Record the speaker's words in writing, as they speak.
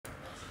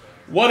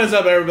What is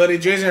up, everybody?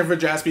 Jason here for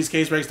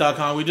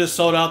JaspysCaseBreaks.com. We just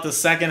sold out the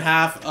second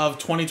half of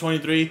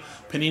 2023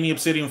 Panini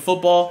Obsidian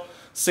Football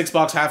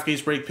 6-box half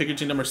case break, picker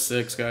team number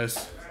 6,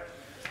 guys.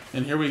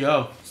 And here we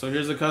go. So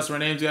here's the customer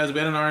names, guys. We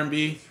had an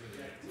R&B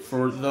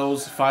for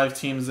those 5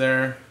 teams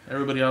there.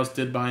 Everybody else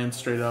did buy in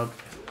straight up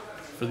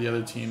for the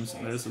other teams.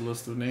 And there's a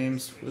list of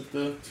names with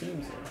the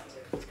teams there.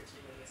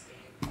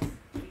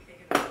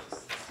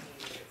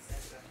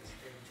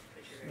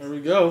 There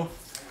we go.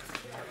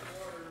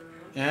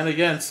 And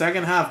again,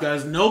 second half,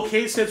 guys. No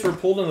case hits were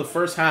pulled in the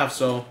first half,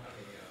 so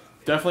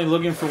definitely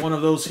looking for one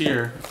of those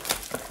here.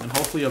 And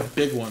hopefully a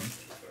big one.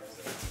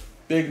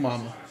 Big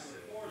mama.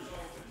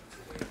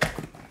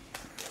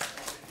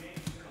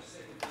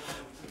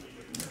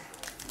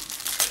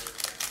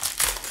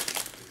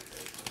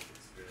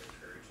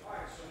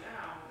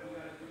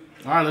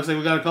 Alright, looks like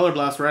we got a color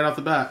blast right off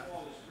the bat.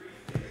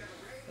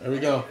 There we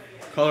go.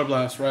 Color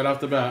blast right off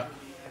the bat.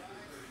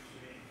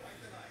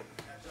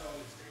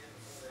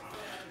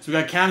 So we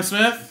got Cam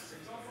Smith.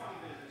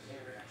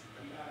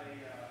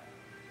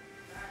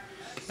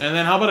 And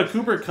then how about a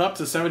Cooper Kupp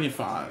to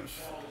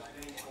 75?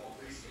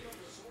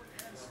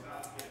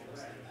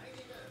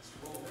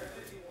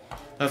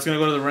 That's going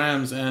to go to the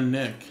Rams and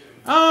Nick.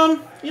 You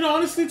know,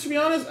 honestly, to be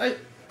honest, I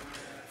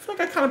feel like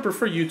I kind of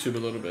prefer YouTube a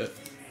little bit.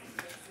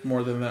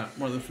 More than that.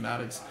 More than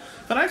Fanatics.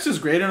 Fanatics is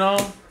great and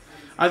all.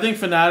 I think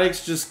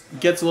Fanatics just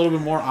gets a little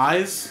bit more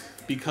eyes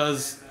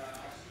because,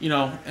 you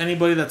know,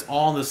 anybody that's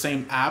all in the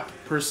same app,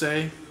 per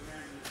se,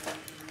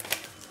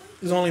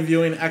 is only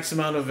viewing X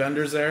amount of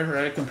vendors there,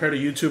 right? Compared to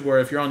YouTube, where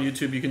if you're on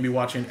YouTube, you can be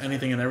watching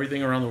anything and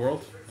everything around the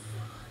world.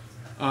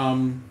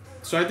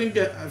 So I think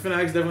that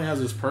Fanatics definitely has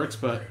its perks,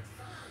 but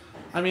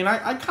I mean,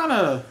 I kind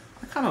of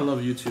love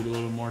YouTube a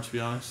little bit more, to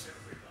be honest.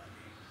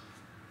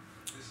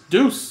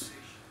 Deuce.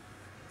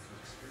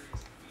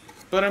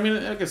 But I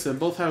mean, like I said,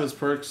 both have its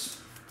perks.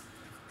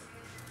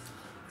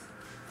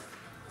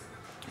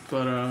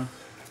 But I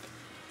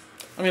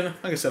mean,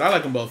 like I said, I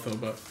like them both though.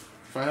 But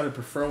if I had to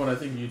prefer one, I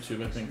think YouTube,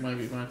 might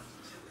be my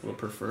little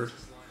preferred.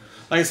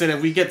 Like I said,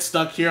 if we get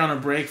stuck here on a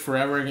break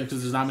forever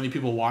because there's not many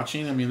people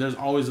watching, I mean, there's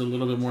always a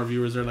little bit more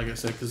viewers there, like I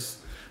said,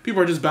 because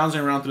people are just bouncing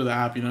around through the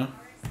app, you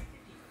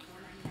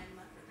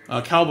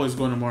know. Cowboys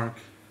going to Mark.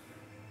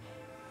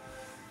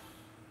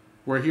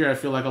 Where here, I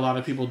feel like a lot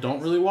of people don't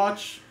really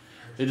watch.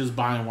 They just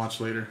buy and watch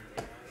later.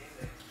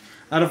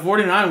 Out of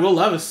 49, Will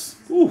Levis.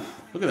 Ooh,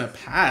 look at that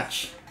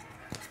patch.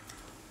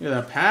 Look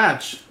at that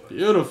patch.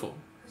 Beautiful.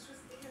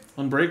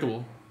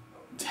 Unbreakable.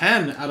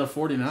 10 out of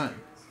 49.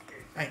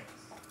 Dang.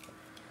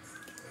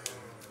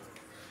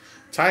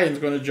 Titans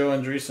going to Joe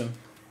Andreessen.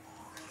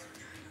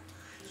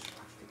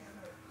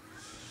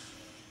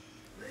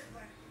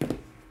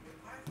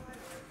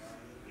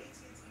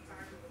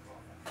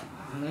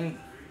 Alright.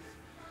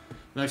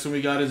 Next one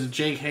we got is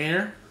Jake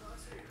Hayner.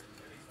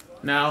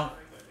 Now,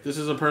 this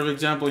is a perfect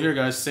example here,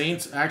 guys.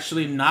 Saints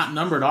actually not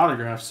numbered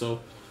autographs, so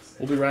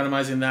we'll be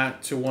randomizing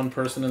that to one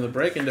person in the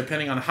break, and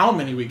depending on how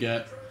many we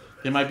get,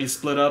 they might be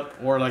split up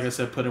or, like I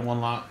said, put in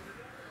one lot.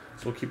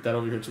 So we'll keep that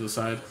over here to the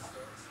side.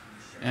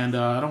 And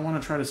I don't want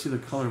to try to see the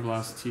Color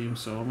Blast team,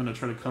 so I'm going to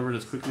try to cover it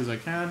as quickly as I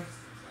can.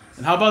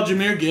 And how about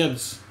Jahmyr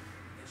Gibbs?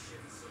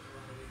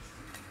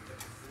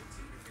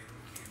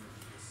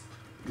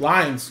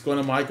 Lions going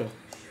to Michael.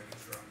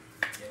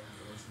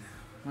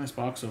 Nice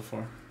box so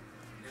far.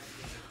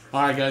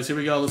 Alright, guys, here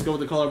we go. Let's go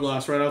with the Color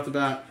Blast right off the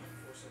bat.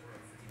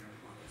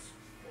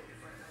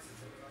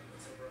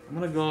 I'm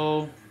going to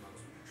go...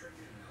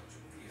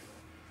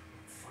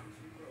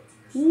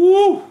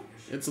 Woo!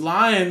 It's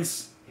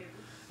Lions.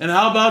 And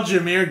how about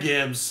Jahmyr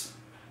Gibbs?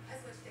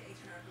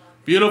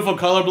 Beautiful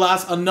Color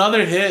Blast.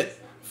 Another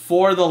hit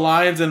for the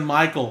Lions and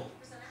Michael.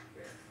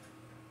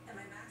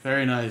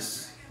 Very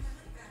nice.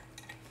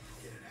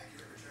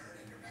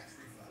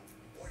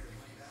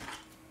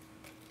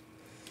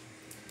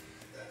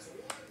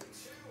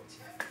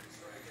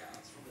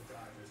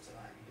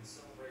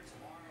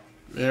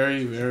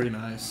 Very, very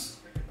nice.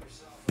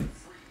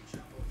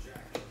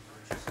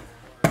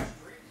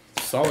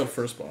 Solid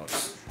first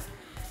box.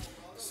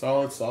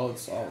 Solid, solid,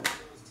 solid.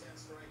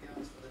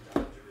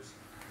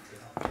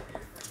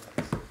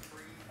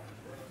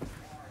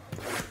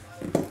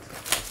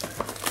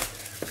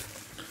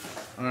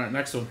 All right,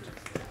 next one.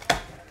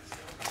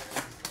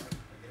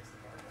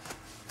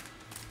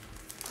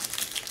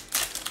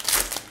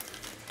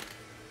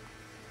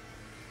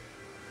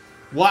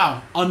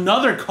 Wow,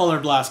 another Color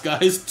Blast,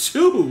 guys.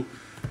 Two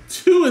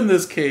in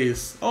this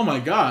case. Oh my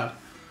God.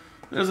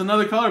 There's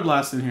another Color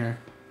Blast in here.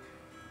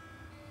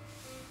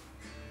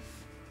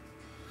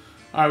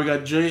 All right, we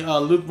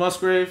got Luke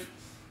Musgrave,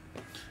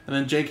 and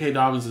then J.K.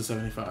 Dobbins at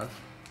 75.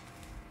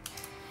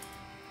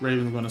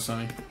 Ravens going to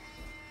Sonny.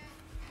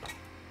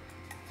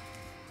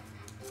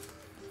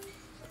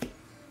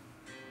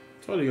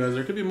 Told you guys,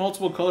 there could be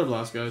multiple Color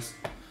Blasts, guys.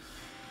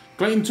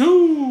 Clayton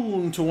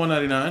Tune to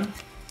 199.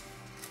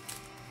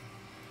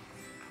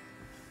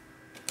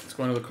 It's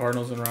going to the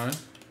Cardinals and Ryan.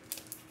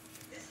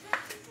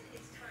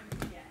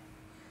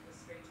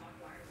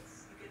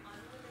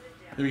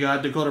 Then we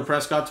got Dakota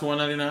Prescott to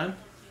 199.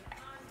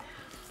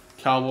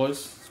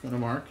 Cowboys. It's going to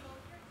mark.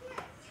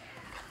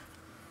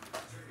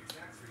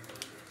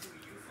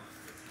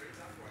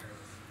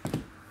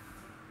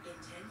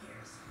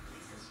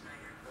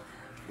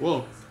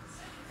 Whoa.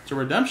 It's a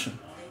redemption.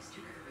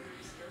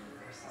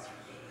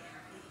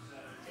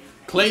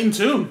 Clayton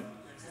Tune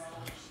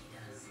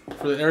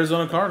for the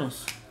Arizona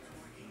Cardinals.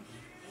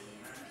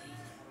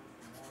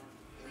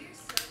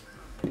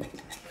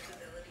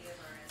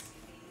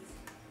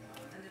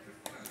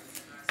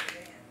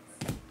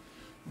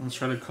 Let's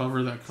try to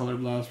cover that color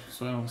blast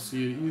so I don't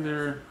see it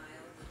either.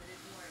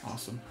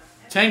 Awesome.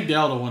 Tank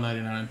Dell to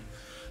 199.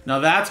 Now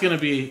that's going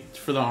to be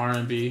for the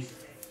R&B.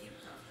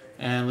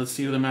 And let's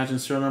see who the matching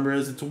serial number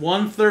is. It's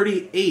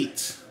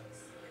 138.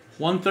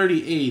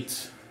 138.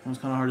 That was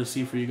kind of hard to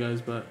see for you guys,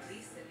 but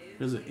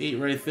there's an 8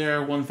 right there.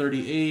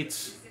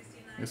 138.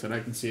 Like I said, I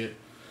can see it.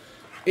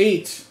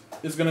 8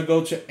 is going to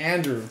go to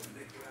Andrew.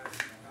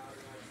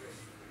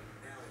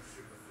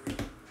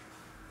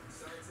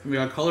 We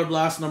got color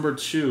blast number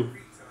 2.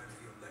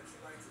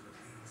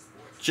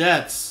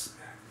 Jets.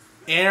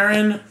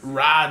 Aaron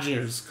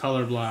Rodgers,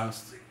 color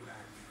blast.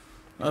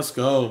 Let's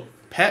go.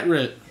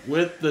 Petrit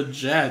with the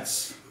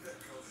Jets.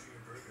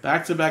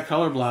 Back-to-back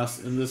color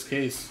blast in this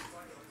case.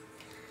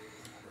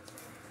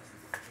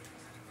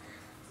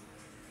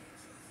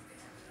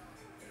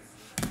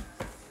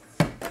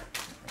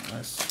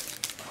 Nice.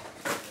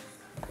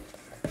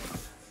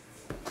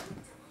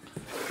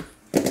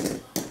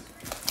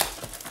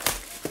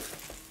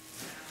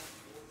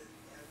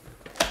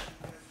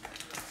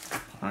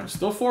 Alright,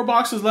 still 4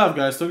 boxes left,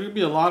 guys. Still gonna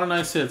be a lot of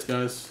nice hits,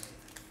 guys.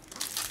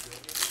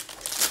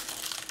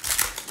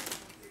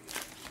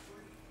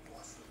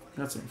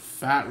 Got some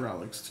fat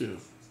relics, too.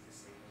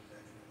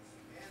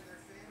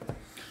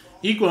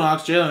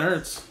 Equinox, Jalen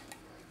Hurts.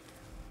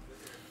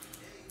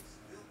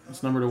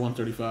 That's number to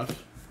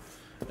 135.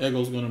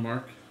 Eagles going to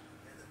mark.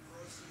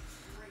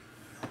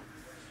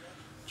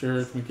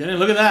 Jarek McKinnon.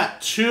 Look at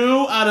that.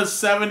 2 out of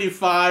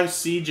 75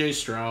 CJ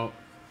Stroud.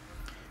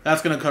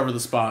 That's going to cover the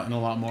spot and a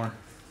lot more.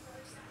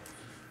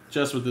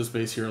 Just with this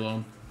base here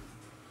alone.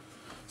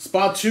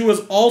 Spot 2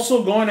 is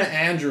also going to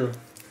Andrew.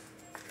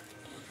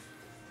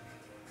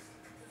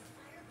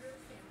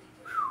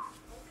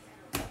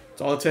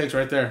 That's all it takes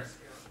right there.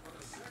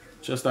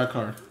 Just that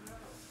card.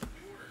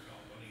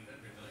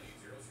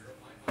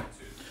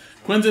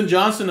 Quinton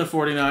Johnson to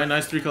 49.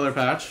 Nice 3-color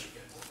patch.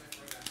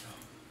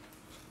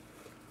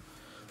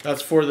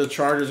 That's for the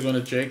Chargers going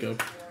to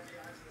Jacob.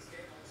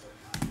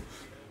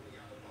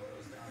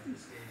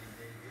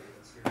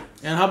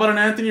 And how about an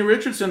Anthony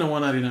Richardson to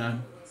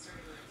 199?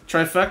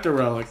 Trifecta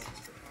relic.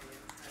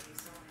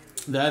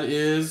 That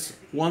is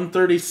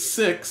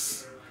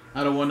 136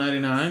 out of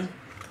 199.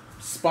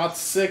 Spot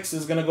 6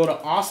 is going to go to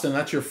Austin.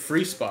 That's your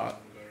free spot.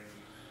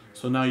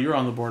 So now you're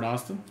on the board,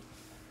 Austin.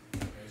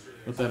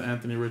 With that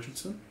Anthony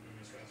Richardson.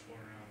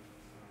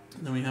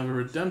 And then we have a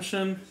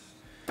redemption.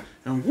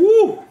 And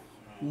woo!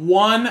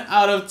 1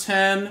 out of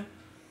 10,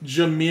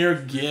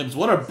 Jahmyr Gibbs.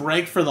 What a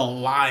break for the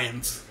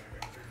Lions.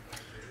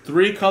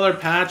 3-color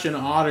patch and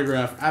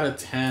autograph out of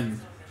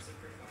 10.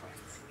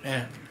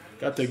 Man,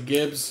 got the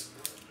Gibbs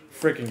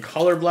freaking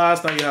color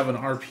blast. Now you have an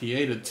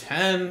RPA to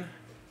 10.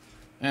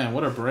 Man,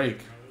 what a break.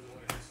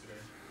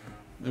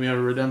 Then we have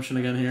a redemption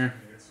again here.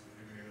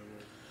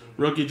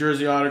 Rookie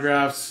jersey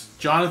autographs.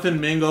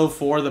 Jonathan Mingo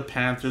for the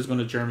Panthers going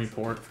to Jeremy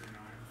Port.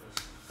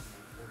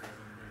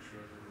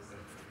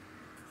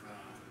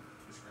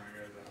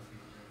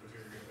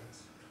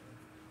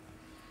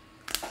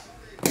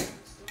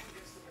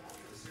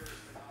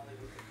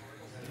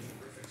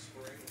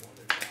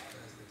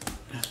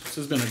 This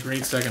has been a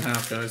great second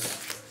half,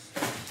 guys.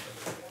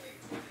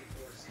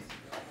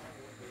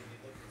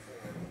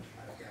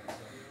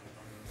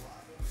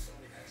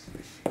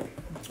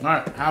 All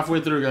right, halfway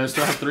through, guys.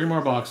 Still have 3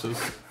 more boxes.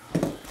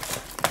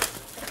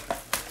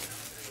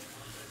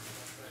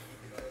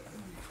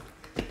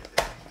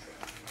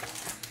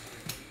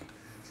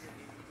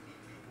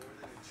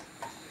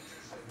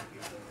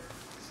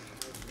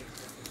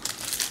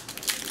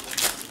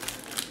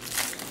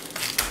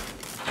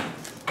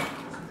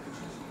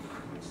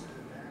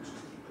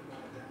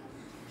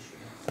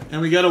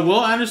 And we got a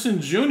Will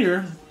Anderson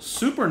Jr.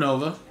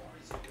 Supernova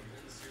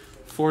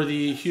for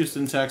the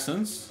Houston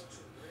Texans.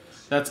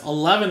 That's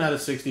 11 out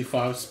of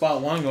 65.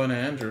 Spot 1 going to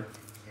Andrew.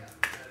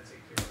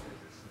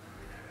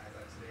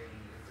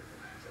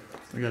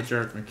 We got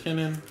Jarek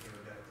McKinnon.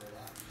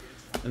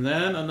 And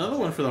then another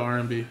one for the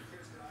R&B.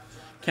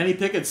 Kenny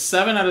Pickett,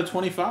 7 out of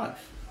 25.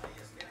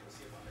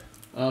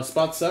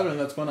 Spot 7,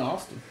 that's going to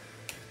Austin.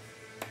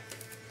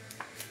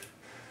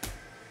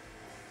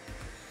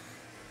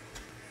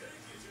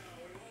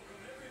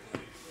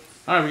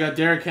 All right, we got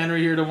Derrick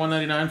Henry here to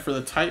 199 for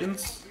the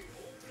Titans.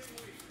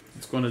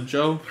 It's going to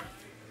Joe.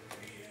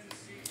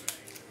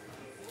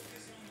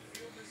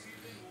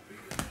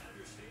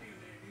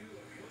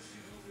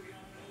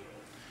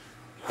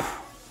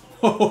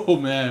 Oh,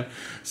 man.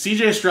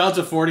 CJ Stroud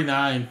to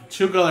 49.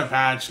 2-color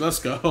patch. Let's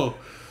go.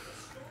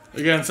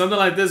 Again, something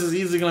like this is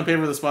easily going to pay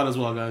for the spot as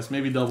well, guys.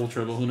 Maybe double,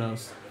 triple. Who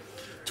knows?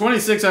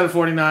 26 out of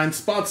 49.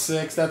 Spot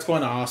 6. That's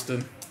going to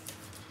Austin.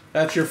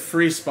 That's your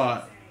free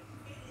spot.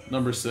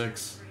 Number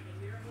 6.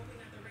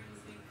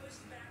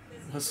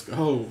 Let's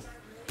go.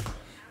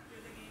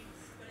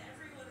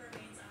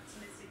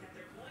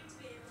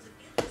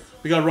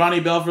 We got Ronnie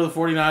Bell for the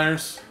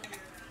 49ers.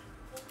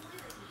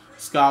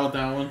 Scott with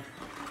that one.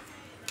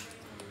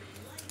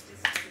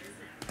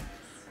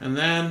 And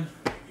then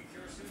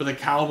for the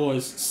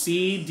Cowboys,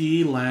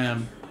 C.D.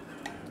 Lamb.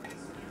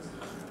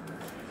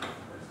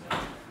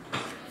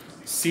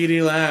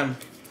 C.D. Lamb,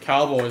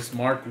 Cowboys,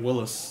 Mark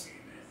Willis.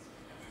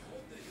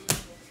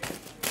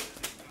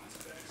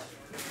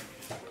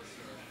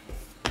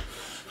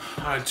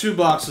 All right, 2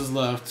 boxes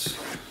left.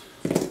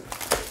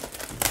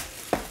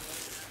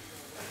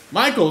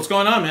 Michael, what's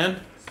going on,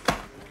 man?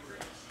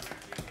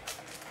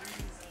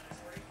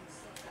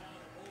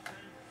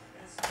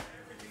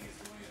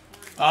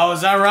 Oh,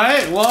 is that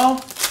right?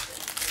 Well,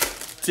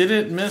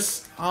 didn't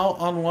miss out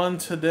on one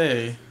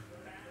today.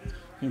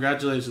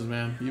 Congratulations,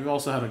 man. You've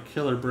also had a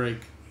killer break.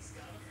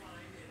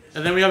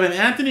 And then we have an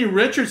Anthony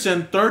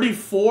Richardson,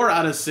 34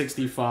 out of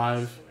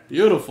 65.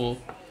 Beautiful.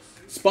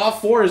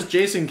 Spot 4 is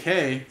Jason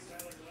K.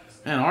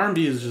 Man,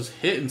 R&B is just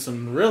hitting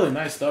some really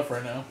nice stuff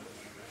right now. I'm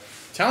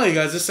telling you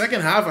guys, this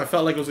second half I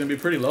felt like it was going to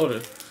be pretty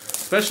loaded.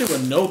 Especially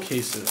with no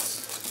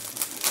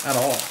cases at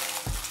all.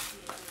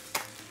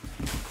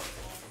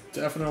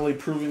 Definitely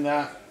proving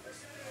that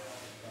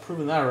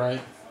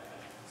right.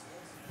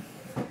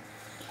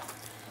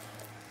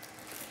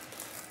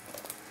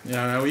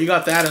 Yeah, well, you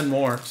got that and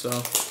more, so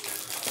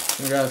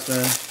congrats,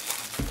 man.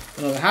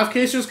 The half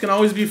casers can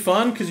always be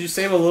fun because you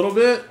save a little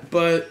bit,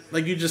 but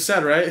like you just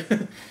said, right?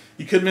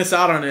 You could miss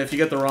out on it if you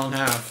get the wrong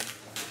half.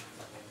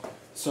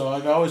 So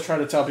I always try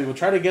to tell people,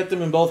 try to get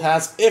them in both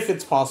halves if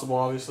it's possible,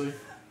 obviously.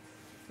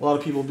 A lot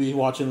of people be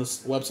watching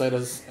this website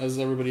as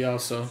everybody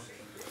else, so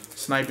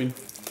sniping.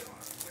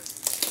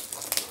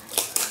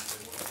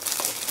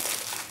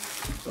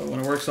 So when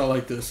it works out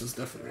like this, it's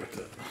definitely worth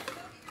it.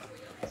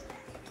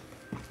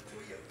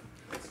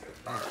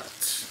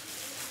 Alright.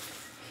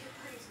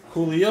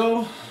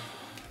 Julio.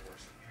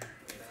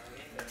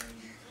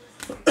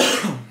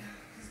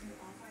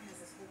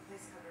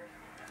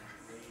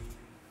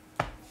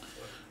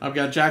 I've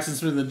got Jackson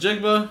Smith and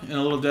Jigba and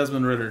a little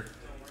Desmond Ridder.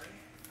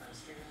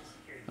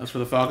 That's for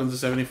the Falcons at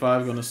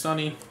 75, going to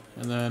Sonny.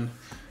 And then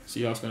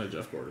Seahawks going to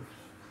Jeff Gordon.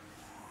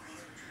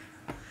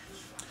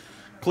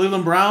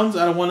 Cleveland Browns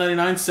out of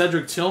 199,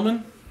 Cedric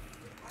Tillman.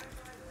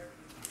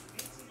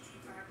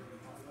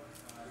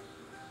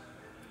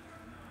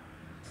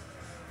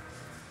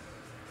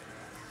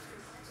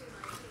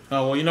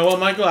 Oh, well, you know what,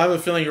 Michael? I have a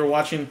feeling you're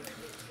watching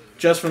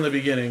just from the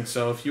beginning.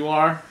 So if you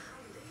are,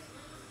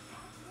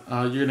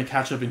 you're going to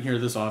catch up and hear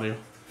this audio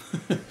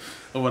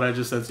of what I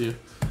just said to you.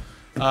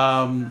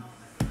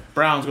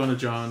 Browns going to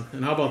John.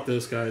 And how about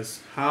this,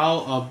 guys?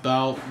 How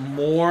about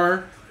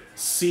more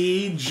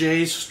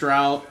C.J.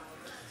 Stroud?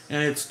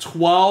 And it's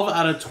 12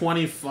 out of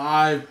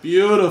 25.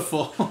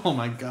 Beautiful. Oh,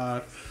 my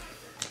God.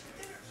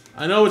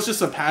 I know it's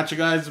just a patch,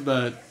 guys,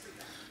 but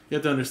you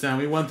have to understand.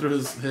 We went through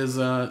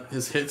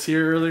his hits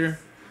here earlier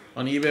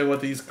on eBay, what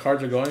these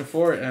cards are going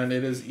for, and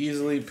it is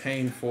easily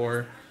paying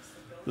for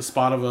the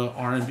spot of a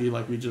R&B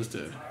like we just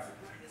did.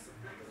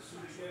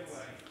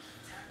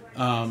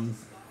 And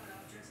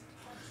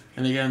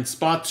again,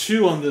 spot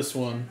 2 on this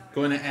one,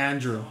 going to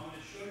Andrew.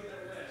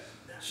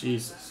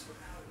 Jesus.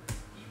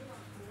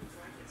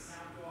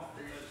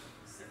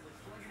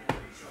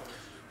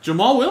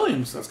 Jamal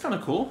Williams, that's kind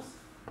of cool.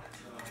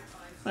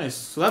 Nice.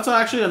 So that's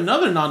actually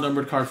another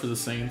non-numbered card for the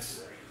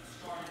Saints.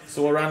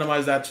 So we'll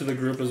randomize that to the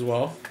group as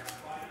well.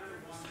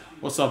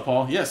 What's up,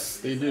 Paul? Yes,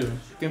 they do. I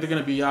think they're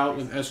going to be out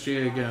with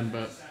SGA again,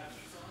 but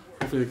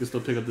hopefully they can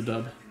still pick up the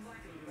dub.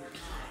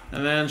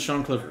 And then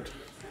Sean Clifford.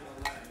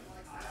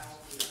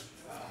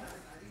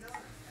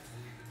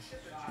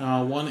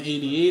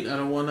 188 out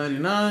of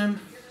 199.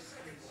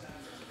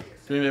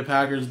 Green Bay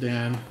Packers,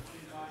 Dan.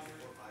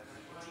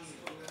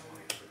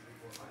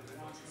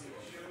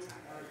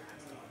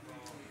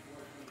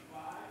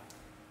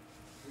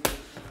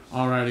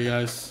 Alrighty,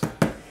 guys.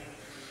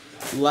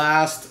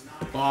 Last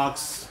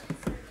box.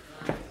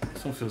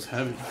 This one feels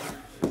heavy.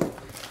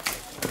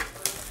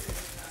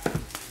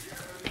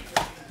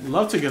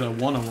 Love to get a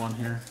one-on-one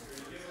here.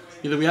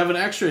 Either we have an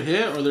extra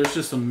hit or there's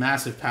just some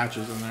massive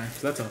patches in there.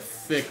 That's a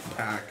thick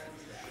pack.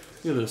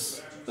 Look at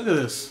this. Look at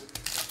this.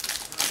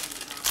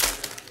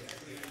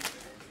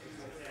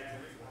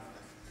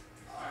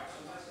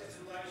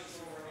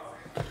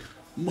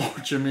 More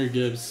Jahmyr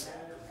Gibbs.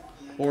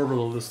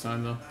 Orbital this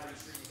time, though.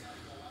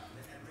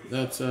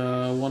 That's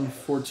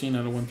 114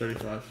 out of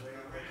 135.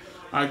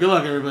 Alright, good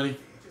luck, everybody.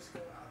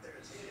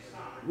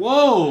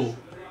 Whoa!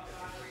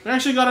 We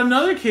actually got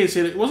another case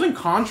hit. It wasn't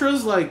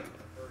Contra's like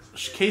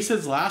case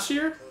hits last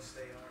year?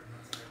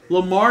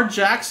 Lamar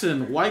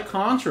Jackson, white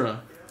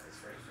Contra.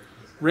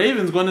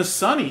 Ravens going to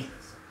Sonny.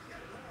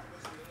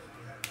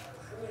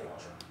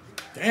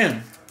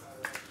 Damn.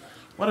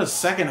 What a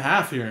second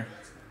half here.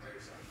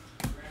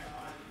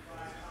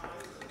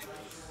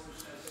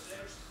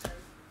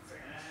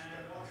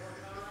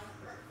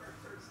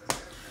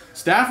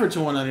 Stafford to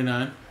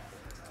 199.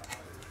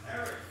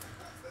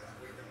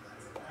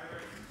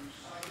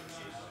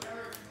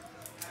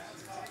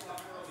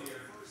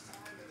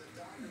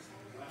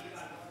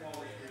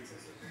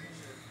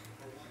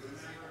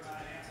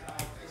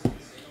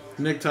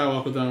 Nick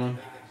Tywalk with that one.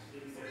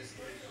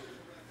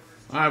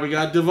 All right, we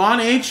got Devon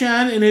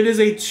Achane, and it is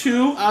a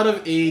 2 out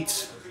of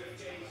 8.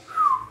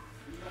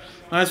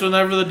 Nice one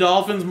there for the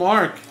Dolphins,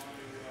 Mark.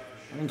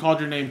 I haven't called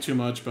your name too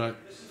much, but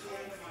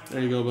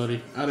there you go,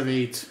 buddy. Out of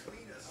 8.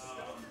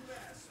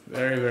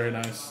 Very, very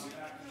nice.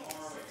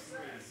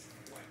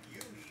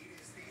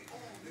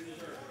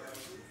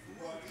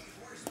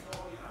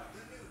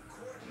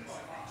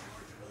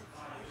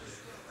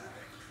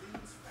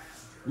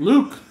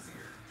 Luke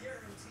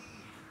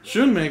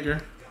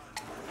Schoonmaker.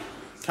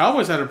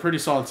 Cowboys had a pretty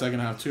solid second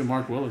half, too.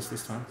 Mark Willis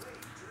this time.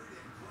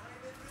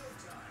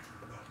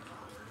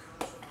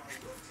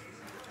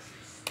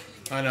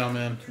 I know,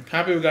 man. I'm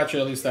happy we got you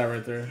at least that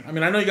right there. I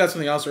mean, I know you got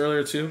something else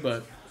earlier, too,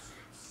 but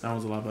that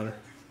was a lot better.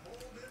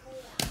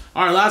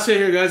 All right, last hit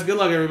here, guys. Good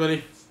luck,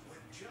 everybody.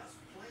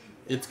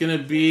 It's going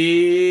to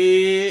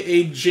be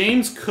a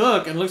James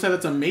Cook, and it looks like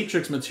that's a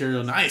Matrix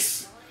material.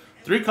 Nice.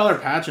 3-color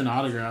patch and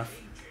autograph.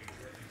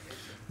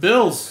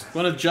 Bills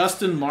going to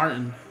Justin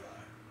Martin.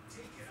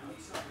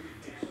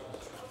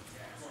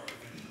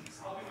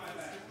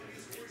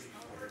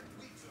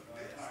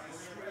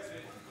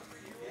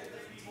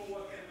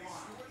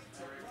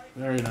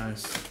 Very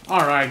nice.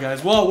 All right,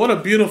 guys. Well, what a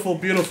beautiful,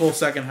 beautiful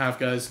second half,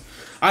 guys.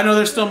 I know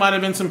there still might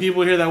have been some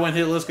people here that went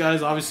hitless,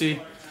 guys.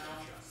 Obviously,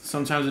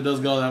 sometimes it does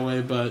go that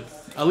way, but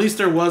at least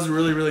there was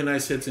really, really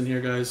nice hits in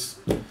here, guys.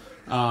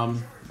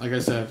 Like I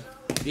said,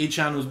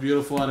 Achane was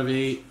beautiful out of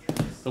 8.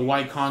 The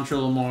white Contra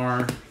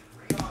Lamar.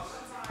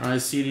 All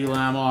right, CD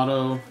Lamb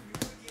auto.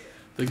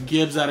 The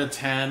Gibbs out of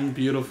 10,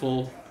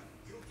 beautiful.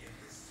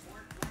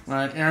 All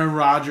right, Aaron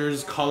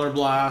Rodgers, Color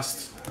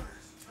Blast.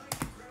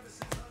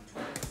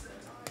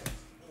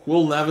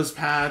 Will Levis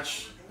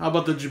patch. How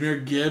about the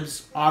Jahmyr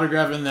Gibbs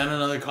autograph and then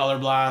another Color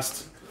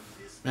Blast?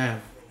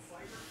 Man.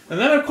 And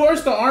then, of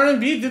course, the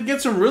R&B did get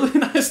some really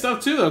nice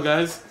stuff too, though,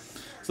 guys.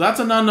 So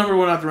that's a non-number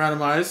one out to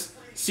randomize.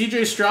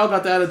 CJ Stroud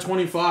got that at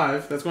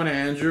 25. That's going to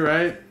Andrew,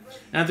 right?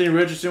 Anthony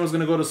Richardson was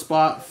going to go to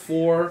spot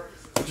 4,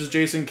 which is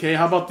Jason K.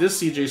 How about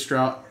this CJ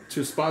Stroud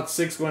to spot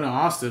 6 going to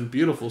Austin?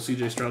 Beautiful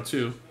CJ Stroud,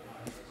 too.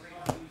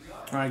 All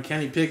right,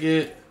 Kenny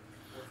Pickett.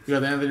 We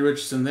got the Anthony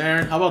Richardson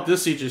there. How about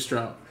this CJ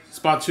Stroud?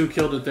 Spot 2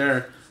 killed it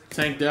there.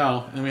 Tank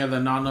Dell. And we have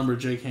that non-number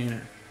Jake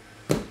Haener.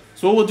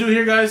 So what we'll do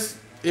here, guys,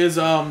 is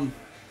I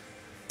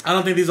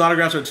don't think these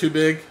autographs are too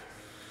big.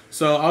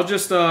 So I'll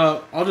just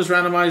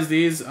randomize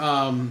these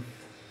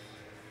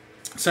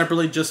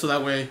separately just so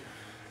that way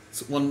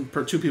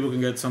two people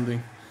can get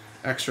something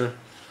extra.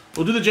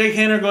 We'll do the Jake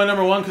Haener going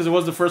number 1 because it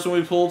was the first one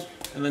we pulled.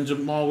 And then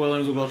Jamal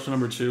Williams will go to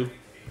number 2.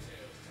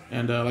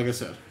 And like I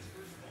said,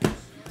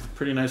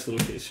 pretty nice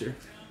little case here.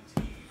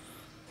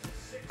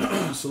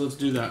 So let's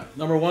do that.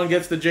 Number 1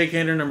 gets the Jake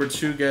Haener. Number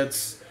 2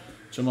 gets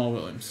Jamal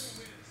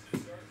Williams.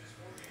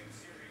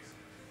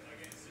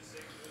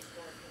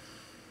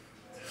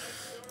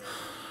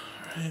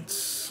 Alright,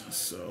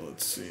 so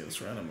let's see. Let's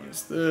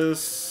randomize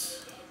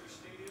this.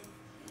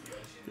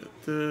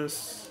 Get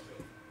this.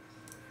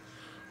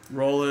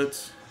 Roll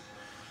it.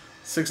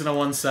 6 and a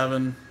 1,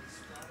 7.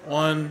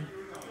 1,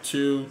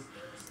 2,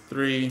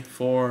 3,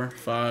 4,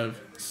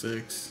 5,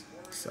 6,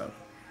 7.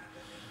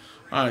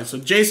 Alright, so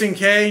Jason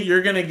K,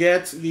 you're going to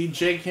get the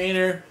Jake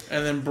Haener,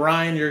 and then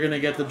Brian, you're going to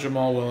get the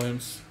Jamal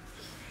Williams.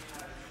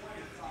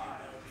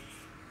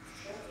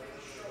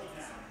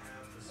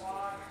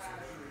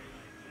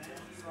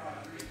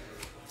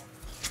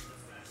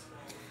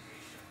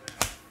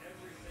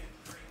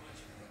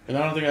 And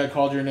I don't think I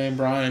called your name,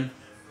 Brian.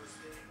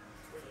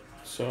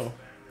 So, a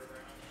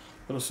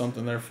little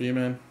something there for you,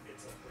 man.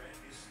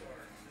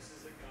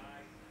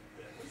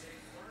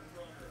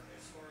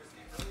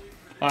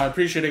 I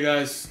appreciate it,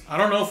 guys. I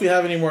don't know if we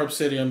have any more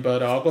Obsidian,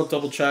 but I'll go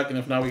double check, and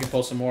if not, we can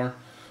post some more.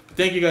 But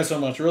thank you guys so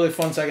much. Really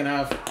fun second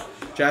half.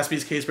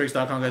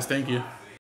 JaspysCaseBreaks.com, guys. Thank you.